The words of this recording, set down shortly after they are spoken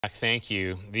Thank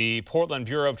you. The Portland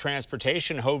Bureau of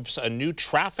Transportation hopes a new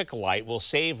traffic light will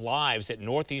save lives at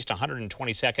Northeast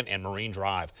 122nd and Marine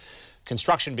Drive.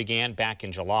 Construction began back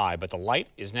in July, but the light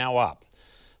is now up.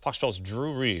 Fox 12's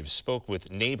Drew Reeves spoke with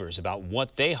neighbors about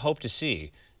what they hope to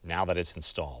see now that it's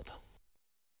installed.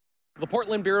 The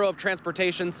Portland Bureau of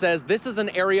Transportation says this is an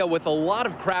area with a lot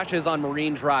of crashes on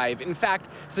Marine Drive. In fact,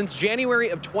 since January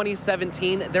of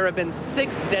 2017, there have been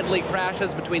 6 deadly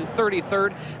crashes between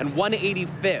 33rd and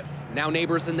 185th. Now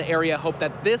neighbors in the area hope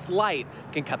that this light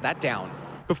can cut that down.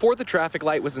 Before the traffic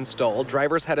light was installed,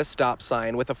 drivers had a stop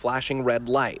sign with a flashing red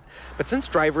light. But since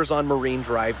drivers on Marine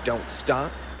Drive don't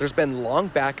stop, there's been long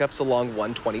backups along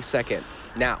 122nd.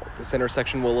 Now, this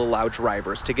intersection will allow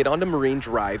drivers to get onto Marine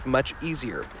Drive much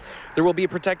easier. There will be a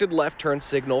protected left turn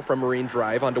signal from Marine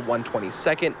Drive onto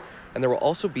 122nd, and there will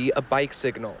also be a bike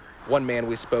signal. One man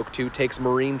we spoke to takes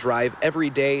Marine Drive every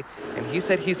day, and he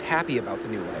said he's happy about the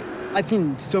new light. I've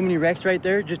seen so many wrecks right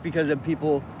there just because of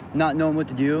people not knowing what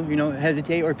to do,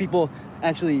 hesitate, or people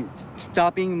actually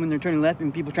stopping when they're turning left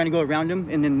and people trying to go around them,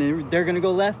 and then they're going to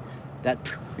go left.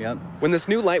 Yep. When this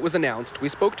new light was announced, we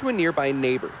spoke to a nearby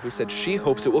neighbor who said she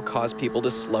hopes it will cause people to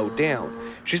slow down.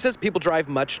 She says people drive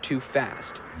much too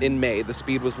fast. In May, the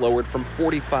speed was lowered from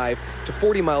 45 to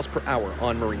 40 miles per hour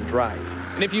on Marine Drive.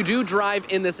 And if you do drive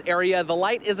in this area, the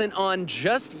light isn't on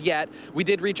just yet. We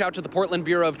did reach out to the Portland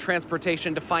Bureau of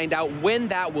Transportation to find out when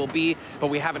that will be, but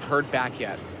we haven't heard back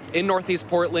yet. In Northeast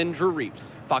Portland, Drew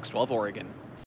Reeves, Fox 12 Oregon.